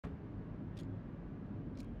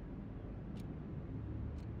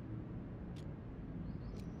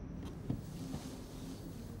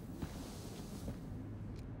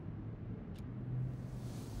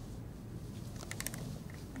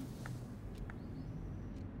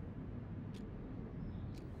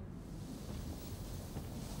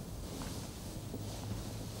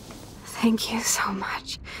Thank you so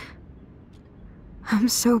much. I'm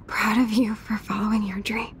so proud of you for following your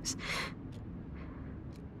dreams.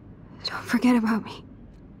 Don't forget about me.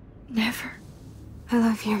 Never. I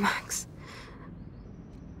love you, Max.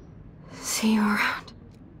 See you around.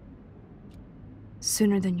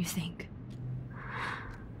 Sooner than you think.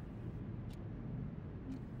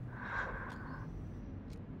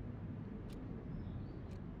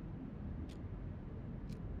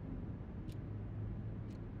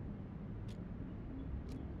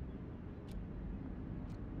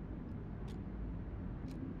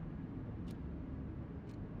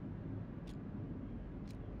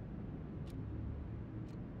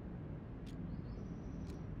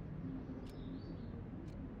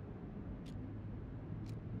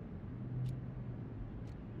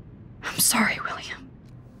 I'm sorry, William.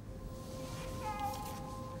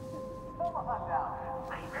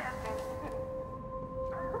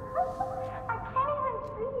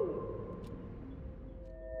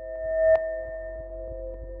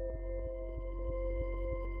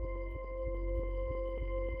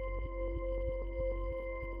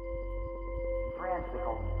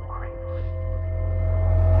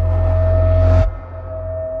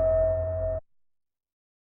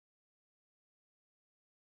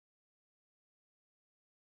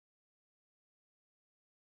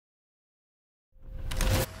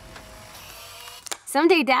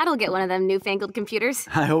 Someday Dad'll get one of them newfangled computers.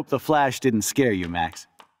 I hope the flash didn't scare you, Max.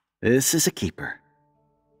 This is a keeper.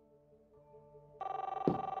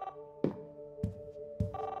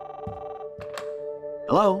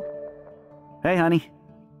 Hello? Hey, honey.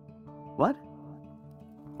 What?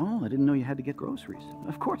 Oh, I didn't know you had to get groceries.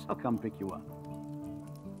 Of course I'll come pick you up.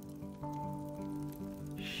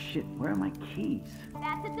 Shit, where are my keys?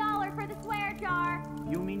 That's $1 for the swear jar.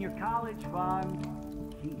 You mean your college fund?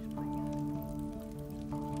 Keys, please.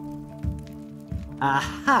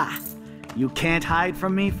 Aha! You can't hide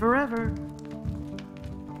from me forever.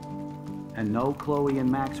 And no Chloe and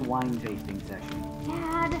Max wine tasting session.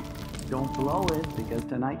 Dad. Don't blow it, because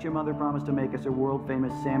tonight your mother promised to make us a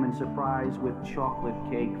world-famous salmon surprise with chocolate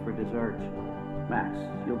cake for dessert. Max,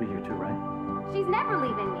 you'll be here too, right? She's never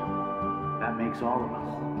leaving me. That makes all of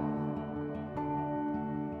us.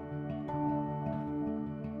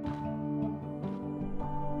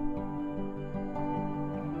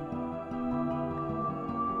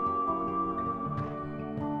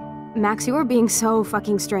 Max, you are being so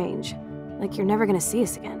fucking strange. Like you're never gonna see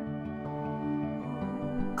us again.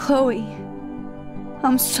 Chloe,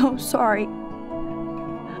 I'm so sorry.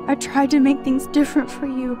 I tried to make things different for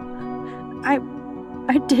you.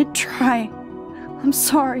 I did try. I'm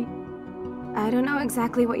sorry. I don't know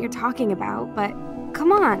exactly what you're talking about, but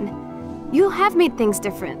come on. You have made things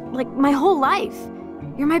different, like my whole life.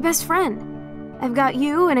 You're my best friend. I've got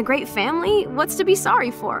you and a great family. What's to be sorry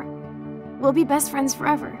for? We'll be best friends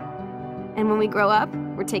forever. And when we grow up,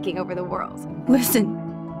 we're taking over the world. Listen,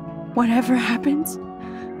 whatever happens,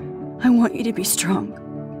 I want you to be strong.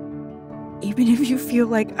 Even if you feel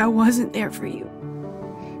like I wasn't there for you.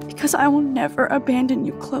 Because I will never abandon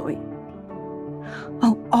you, Chloe.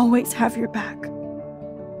 I'll always have your back.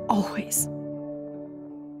 Always.